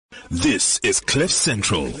This is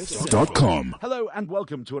CliffCentral.com. Hello and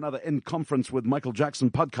welcome to another In Conference with Michael Jackson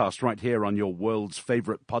podcast right here on your world's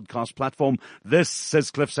favorite podcast platform. This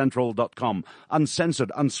is CliffCentral.com.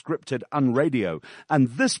 Uncensored, unscripted, unradio.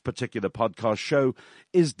 And this particular podcast show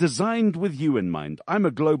is designed with you in mind. I'm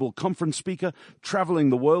a global conference speaker, traveling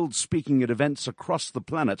the world, speaking at events across the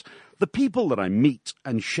planet. The people that I meet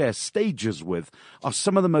and share stages with are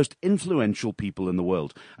some of the most influential people in the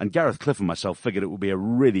world. And Gareth Cliff and myself figured it would be a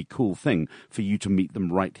really cool thing for you to meet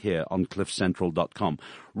them right here on CliffCentral.com.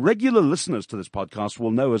 Regular listeners to this podcast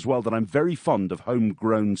will know as well that I'm very fond of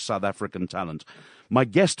homegrown South African talent. My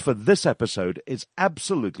guest for this episode is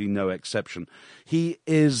absolutely no exception. He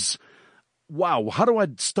is... Wow, how do I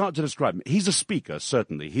start to describe him? He's a speaker,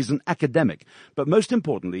 certainly. He's an academic. But most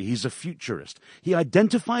importantly, he's a futurist. He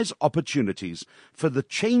identifies opportunities for the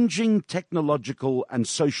changing technological and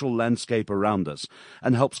social landscape around us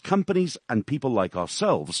and helps companies and people like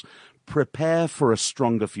ourselves prepare for a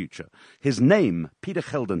stronger future. His name, Pieter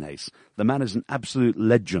Geldenhuys. The man is an absolute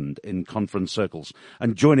legend in conference circles.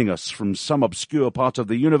 And joining us from some obscure part of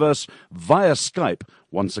the universe via Skype,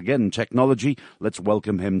 once again technology, let's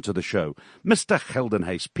welcome him to the show. Mr.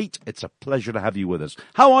 Geldenhuys. Pete, it's a pleasure to have you with us.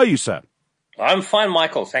 How are you, sir? I'm fine,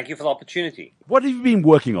 Michael. Thank you for the opportunity. What have you been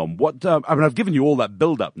working on? I've given you all that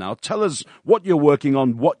build-up now. Tell us what you're working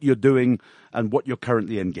on, what you're doing, and what you're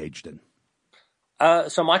currently engaged in.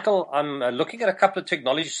 So, Michael, I'm looking at a couple of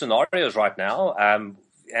technology scenarios right now,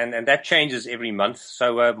 and that changes every month.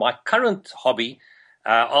 So my current hobby,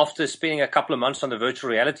 after spending a couple of months on the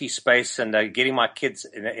virtual reality space and getting my kids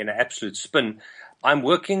in an absolute spin, I'm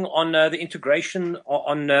working on the integration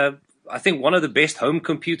on, I think, one of the best home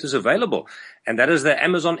computers available, and that is the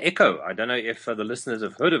Amazon Echo. I don't know if the listeners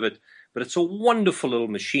have heard of it, but it's a wonderful little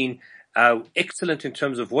machine, excellent in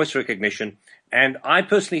terms of voice recognition. And I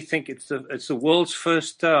personally think it's the world's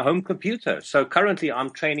first home computer. So currently I'm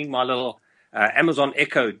training my little Amazon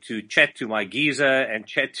Echo to chat to my geyser and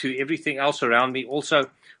chat to everything else around me, also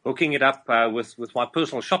hooking it up with my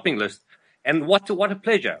personal shopping list. And what a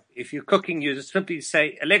pleasure. If you're cooking, you just simply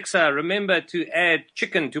say, Alexa, remember to add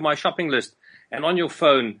chicken to my shopping list. And on your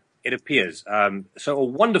phone, it appears. So a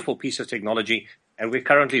wonderful piece of technology. And we're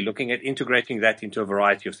currently looking at integrating that into a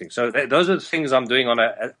variety of things. So those are the things I'm doing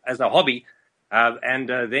as a hobby. And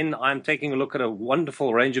then I'm taking a look at a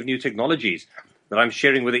wonderful range of new technologies that I'm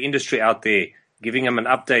sharing with the industry out there, giving them an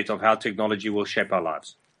update of how technology will shape our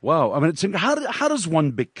lives. Wow. I mean, how does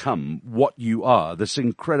one become what you are, this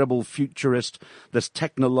incredible futurist, this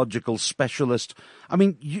technological specialist? I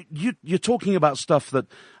mean, you're talking about stuff that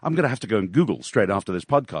I'm going to have to go and Google straight after this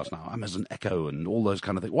podcast now. Amazon Echo and all those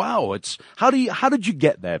kind of things. Wow. How did you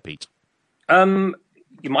get there, Pete?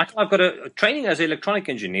 I've got a training as an electronic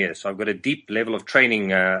engineer, so I've got a deep level of training,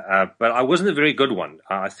 but I wasn't a very good one.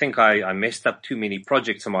 I think I messed up too many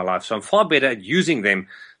projects in my life, so I'm far better at using them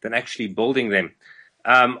than actually building them.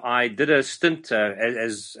 I did a stint,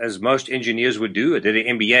 as most engineers would do. I did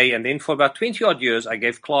an MBA, and then for about 20-odd years, I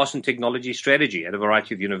gave class in technology strategy at a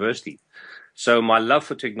variety of universities. So my love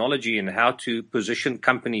for technology and how to position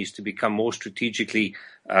companies to become more strategically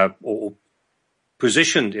or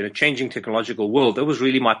positioned in a changing technological world, that was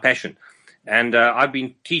really my passion. And I've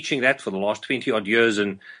been teaching that for the last 20-odd years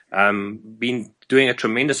and been doing a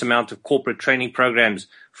tremendous amount of corporate training programs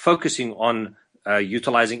focusing on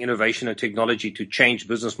utilizing innovation and technology to change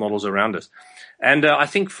business models around us. And I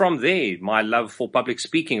think from there, my love for public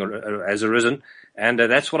speaking has arisen, and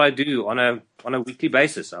that's what I do on a weekly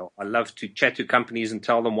basis. I love to chat to companies and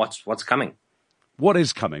tell them what's coming. What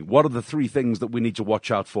is coming? What are the three things that we need to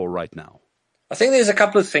watch out for right now? I think there's a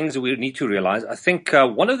couple of things that we need to realize. I think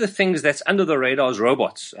one of the things that's under the radar is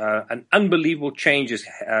robots. An unbelievable change is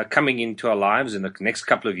coming into our lives in the next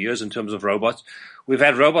couple of years in terms of robots. We've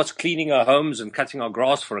had robots cleaning our homes and cutting our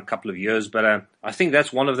grass for a couple of years, but I think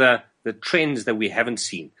that's one of the trends that we haven't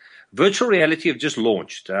seen. Virtual reality have just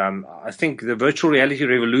launched. I think the virtual reality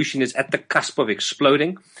revolution is at the cusp of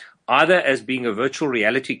exploding, either as being a virtual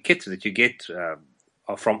reality kit that you get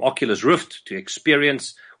from Oculus Rift to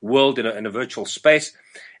experience world in a virtual space.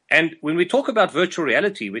 And when we talk about virtual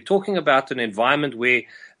reality, we're talking about an environment where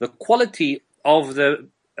the quality of the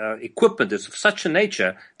equipment is of such a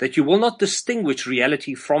nature that you will not distinguish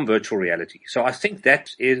reality from virtual reality. So I think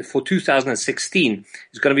that for 2016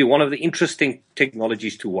 is going to be one of the interesting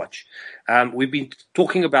technologies to watch. We've been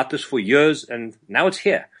talking about this for years, and now it's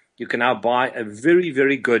here. You can now buy a very,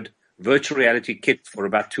 very good virtual reality kit for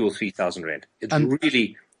about 2,000 or 3,000 rand. It's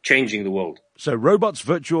really changing the world. So robots,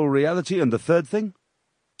 virtual reality, and the third thing?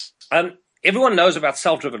 everyone knows about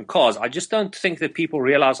self-driven cars. I just don't think that people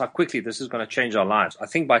realize how quickly this is going to change our lives. I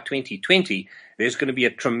think by 2020, there's going to be a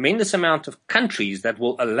tremendous amount of countries that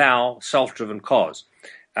will allow self-driven cars.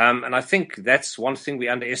 And I think that's one thing we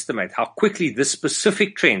underestimate, how quickly this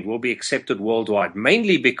specific trend will be accepted worldwide,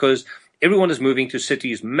 mainly because everyone is moving to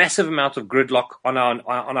cities, massive amount of gridlock on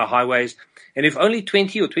our highways. And if only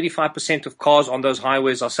 20 or 25% of cars on those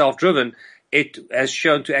highways are self-driven, it has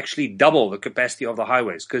shown to actually double the capacity of the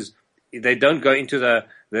highways because they don't go into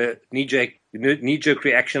the knee-jerk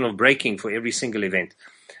reaction of braking for every single event.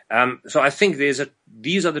 So I think these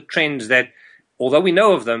are the trends that, although we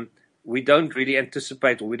know of them, we don't really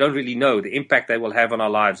anticipate or we don't really know the impact they will have on our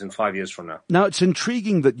lives in 5 years from now. Now, it's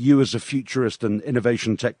intriguing that you as a futurist and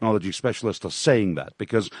innovation technology specialist are saying that,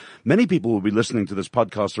 because many people will be listening to this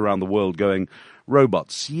podcast around the world going,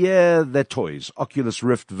 robots, yeah, they're toys. Oculus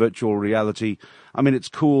Rift, virtual reality. I mean, it's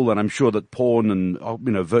cool, and I'm sure that porn and,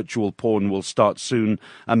 virtual porn will start soon,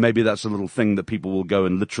 and maybe that's a little thing that people will go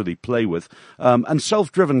and literally play with. And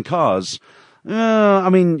self-driven cars,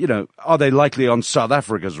 are they likely on South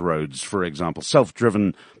Africa's roads, for example?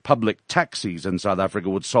 Self-driven public taxis in South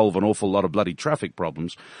Africa would solve an awful lot of bloody traffic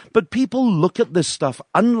problems. But people look at this stuff,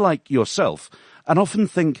 unlike yourself, and often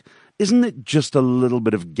think, isn't it just a little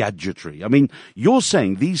bit of gadgetry? I mean, you're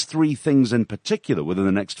saying these three things in particular within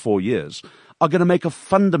the next 4 years are going to make a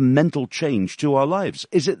fundamental change to our lives.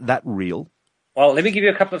 Is it that real? Well, let me give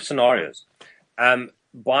you a couple of scenarios.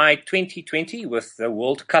 By 2020, with the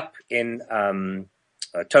World Cup in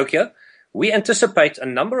Tokyo, we anticipate a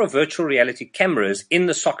number of virtual reality cameras in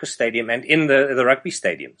the soccer stadium and in the rugby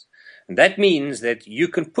stadiums. And that means that you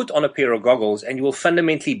can put on a pair of goggles and you will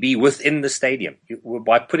fundamentally be within the stadium.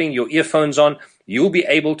 By putting your earphones on, you'll be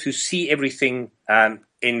able to see everything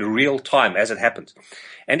in real time as it happens.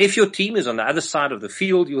 And if your team is on the other side of the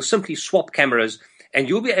field, you'll simply swap cameras and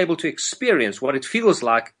you'll be able to experience what it feels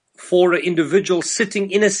like for an individual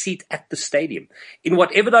sitting in a seat at the stadium, in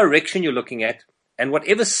whatever direction you're looking at, and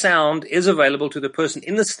whatever sound is available to the person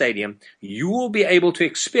in the stadium, you will be able to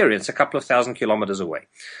experience a couple of thousand kilometers away.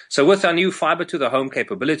 So with our new fiber to the home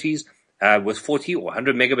capabilities, with 40 or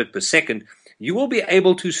 100 megabit per second, you will be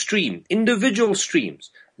able to stream individual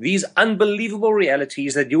streams, these unbelievable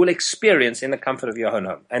realities that you will experience in the comfort of your own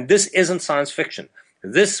home. And this isn't science fiction.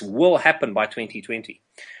 This will happen by 2020.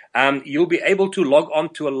 You'll be able to log on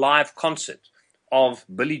to a live concert of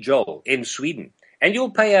Billy Joel in Sweden, and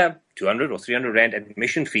you'll pay a 200 or 300 rand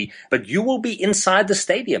admission fee, but you will be inside the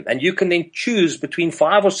stadium, and you can then choose between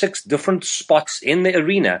 5 or 6 different spots in the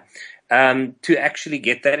arena to actually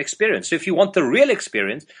get that experience. So if you want the real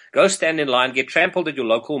experience, go stand in line, get trampled at your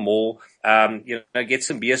local mall, get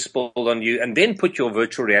some beer spilled on you, and then put your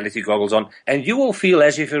virtual reality goggles on, and you will feel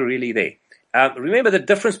as if you're really there. Remember, the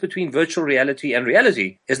difference between virtual reality and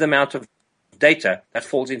reality is the amount of data that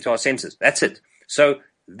falls into our senses. That's it. So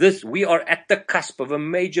we are at the cusp of a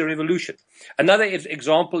major revolution. Another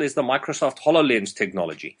example is the Microsoft HoloLens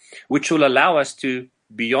technology, which will allow us to,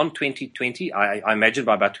 beyond 2020, I imagine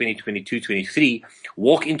by about 2022, 2023,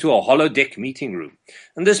 walk into a holodeck meeting room.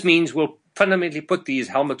 And this means we'll fundamentally put these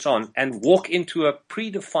helmets on and walk into a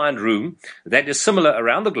predefined room that is similar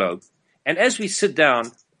around the globe. And as we sit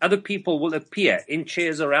down, other people will appear in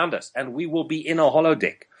chairs around us, and we will be in a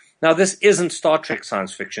holodeck. Now, this isn't Star Trek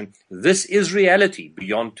science fiction. This is reality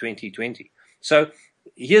beyond 2020. So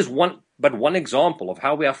here's one example of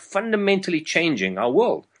how we are fundamentally changing our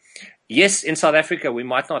world. Yes, in South Africa, we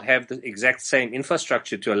might not have the exact same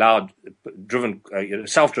infrastructure to allow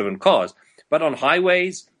self-driven cars, but on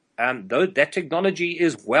highways, that technology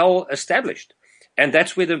is well established. And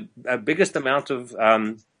that's where the biggest amount of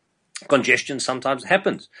congestion sometimes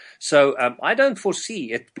happens. So I don't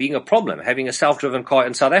foresee it being a problem, having a self-driven car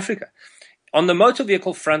in South Africa. On the motor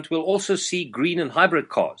vehicle front, we'll also see green and hybrid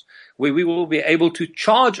cars, where we will be able to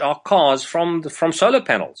charge our cars from solar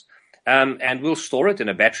panels. And we'll store it in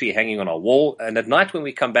a battery hanging on our wall. And at night when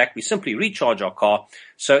we come back, we simply recharge our car.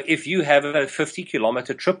 So if you have a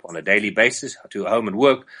 50-kilometer trip on a daily basis to home and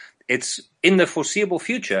work, it's in the foreseeable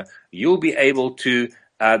future, you'll be able to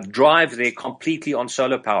drive there completely on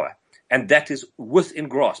solar power. And that is within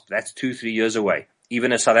grasp. That's 2-3 years away,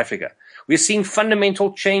 even in South Africa. We're seeing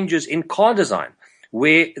fundamental changes in car design,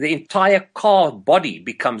 where the entire car body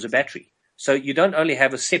becomes a battery. So you don't only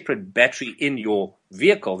have a separate battery in your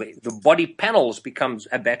vehicle, the body panels becomes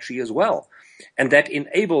a battery as well. And that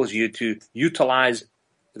enables you to utilize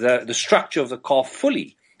the structure of the car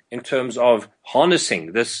fully in terms of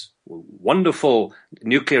harnessing this wonderful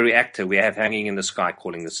nuclear reactor we have hanging in the sky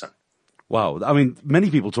calling the sun. Wow. I mean, many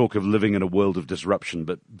people talk of living in a world of disruption,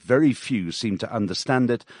 but very few seem to understand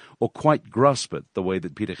it or quite grasp it the way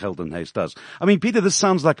that Pieter Geldenhuys does. I mean, Pieter, this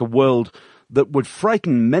sounds like a world that would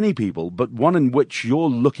frighten many people, but one in which you're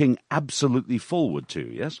looking absolutely forward to,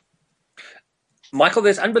 yes? Michael,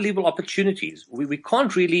 there's unbelievable opportunities. We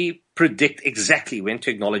can't really predict exactly when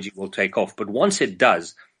technology will take off, but once it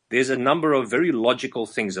does, there's a number of very logical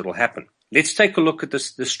things that will happen. Let's take a look at the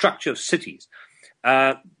structure of cities.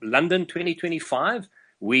 London 2025,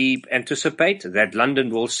 we anticipate that London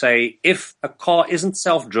will say if a car isn't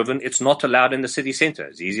self-driven, it's not allowed in the city centre.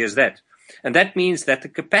 As easy as that. And that means that the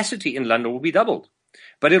capacity in London will be doubled.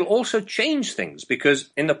 But it'll also change things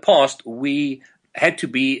because in the past, we had to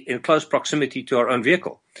be in close proximity to our own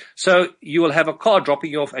vehicle. So you will have a car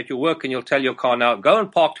dropping you off at your work and you'll tell your car now, go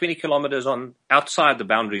and park 20 kilometers on outside the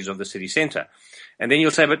boundaries of the city centre. And then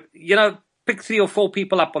you'll say, but, pick 3 or 4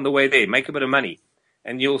 people up on the way there, make a bit of money.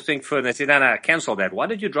 And you'll think further and say, no, cancel that. Why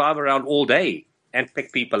did you drive around all day and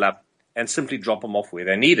pick people up and simply drop them off where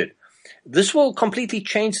they're needed? This will completely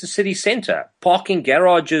change the city centre. Parking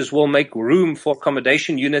garages will make room for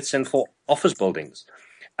accommodation units and for office buildings.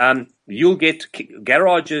 You'll get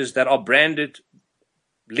garages that are branded,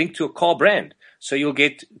 linked to a car brand. So you'll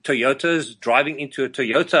get Toyotas driving into a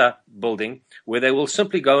Toyota building where they will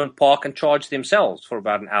simply go and park and charge themselves for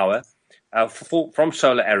about an hour from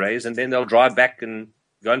solar arrays, and then they'll drive back and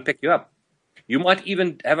go and pick you up. You might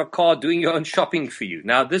even have a car doing your own shopping for you.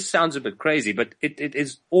 Now, this sounds a bit crazy, but it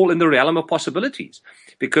is all in the realm of possibilities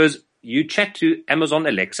because you chat to Amazon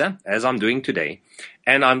Alexa, as I'm doing today,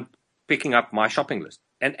 and I'm picking up my shopping list.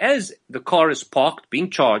 And as the car is parked,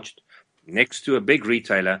 being charged next to a big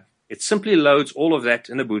retailer, it simply loads all of that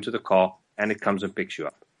in the boot of the car, and it comes and picks you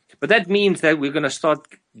up. But that means that we're going to start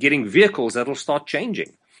getting vehicles that will start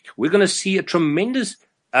changing. We're going to see a tremendous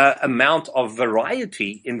amount of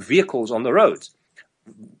variety in vehicles on the roads.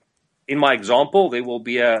 In my example, there will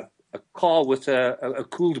be a car with a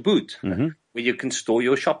cooled boot where you can store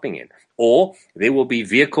your shopping in. Or there will be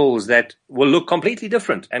vehicles that will look completely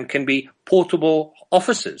different and can be portable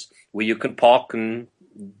offices where you can park and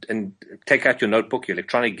take out your notebook, your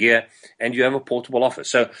electronic gear, and you have a portable office.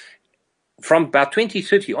 So from about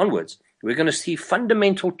 2030 onwards, we're going to see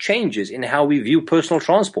fundamental changes in how we view personal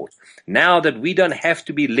transport. Now that we don't have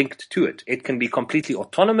to be linked to it, it can be completely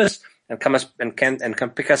autonomous and can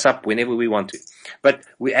pick us up whenever we want to. But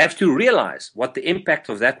we have to realize what the impact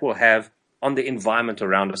of that will have on the environment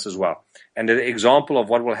around us as well. And the example of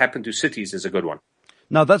what will happen to cities is a good one.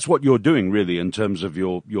 Now, that's what you're doing, really, in terms of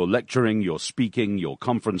your lecturing, your speaking, your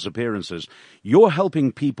conference appearances. You're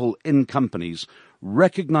helping people in companies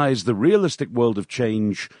recognize the realistic world of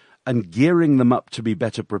change and gearing them up to be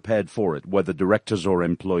better prepared for it, whether directors or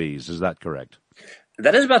employees. Is that correct?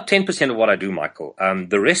 That is about 10% of what I do, Michael.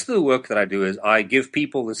 The rest of the work that I do is I give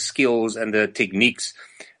people the skills and the techniques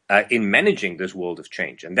in managing this world of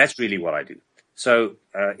change. And that's really what I do. So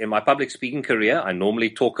in my public speaking career, I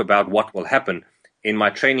normally talk about what will happen. In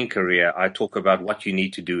my training career, I talk about what you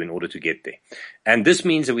need to do in order to get there. And this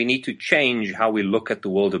means that we need to change how we look at the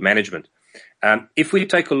world of management. If we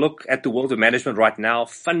take a look at the world of management right now,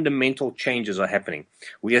 fundamental changes are happening.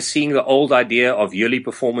 We are seeing the old idea of yearly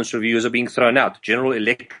performance reviews are being thrown out. General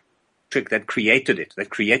Electric that created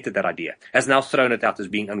that idea, has now thrown it out as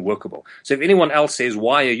being unworkable. So if anyone else says,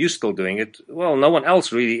 why are you still doing it? Well, no one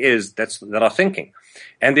else really is that are thinking.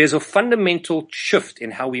 And there's a fundamental shift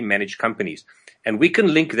in how we manage companies. And we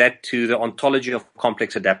can link that to the ontology of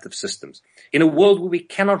complex adaptive systems. In a world where we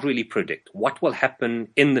cannot really predict what will happen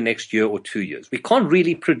in the next year or 2 years, we can't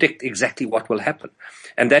really predict exactly what will happen.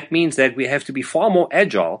 And that means that we have to be far more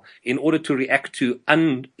agile in order to react to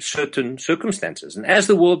uncertain circumstances. And as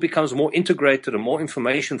the world becomes more integrated and more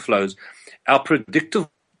information flows, our predictive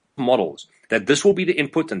models that this will be the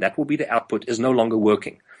input and that will be the output is no longer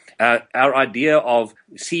working. Our idea of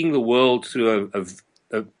seeing the world through a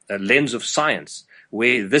lens of science,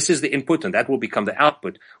 where this is the input and that will become the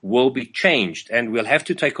output, will be changed. And we'll have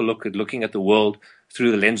to take a look at looking at the world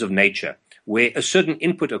through the lens of nature, where a certain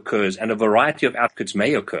input occurs and a variety of outputs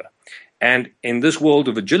may occur. And in this world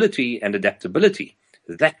of agility and adaptability,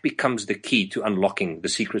 that becomes the key to unlocking the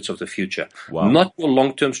secrets of the future. Wow. Not your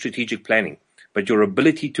long-term strategic planning, but your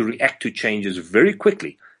ability to react to changes very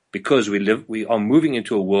quickly, because we are moving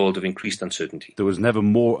into a world of increased uncertainty. There was never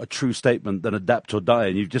more a true statement than adapt or die,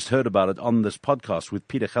 and you've just heard about it on this podcast with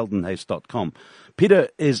PieterGeldenhuys.com. Pieter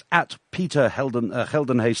is at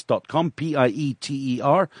PieterGeldenhuys.com,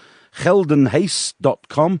 Pieter,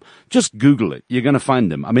 Geldenhuys.com. Just Google it. You're going to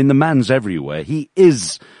find him. I mean, the man's everywhere. He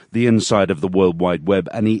is the inside of the World Wide Web,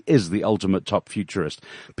 and he is the ultimate top futurist.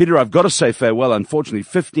 Peter, I've got to say farewell. Unfortunately,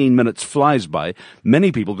 15 minutes flies by.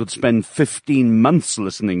 Many people could spend 15 months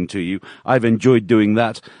listening to you. I've enjoyed doing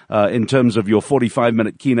that in terms of your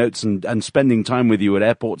 45-minute keynotes and spending time with you at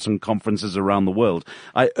airports and conferences around the world.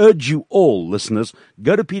 I urge you all, listeners,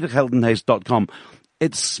 go to petergeldenhuys.com.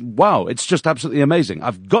 It's just absolutely amazing.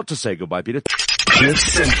 I've got to say goodbye, Peter. Cliff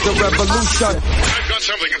Central. The revolution. I've got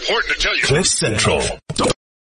something important to tell you. CliffCentral.com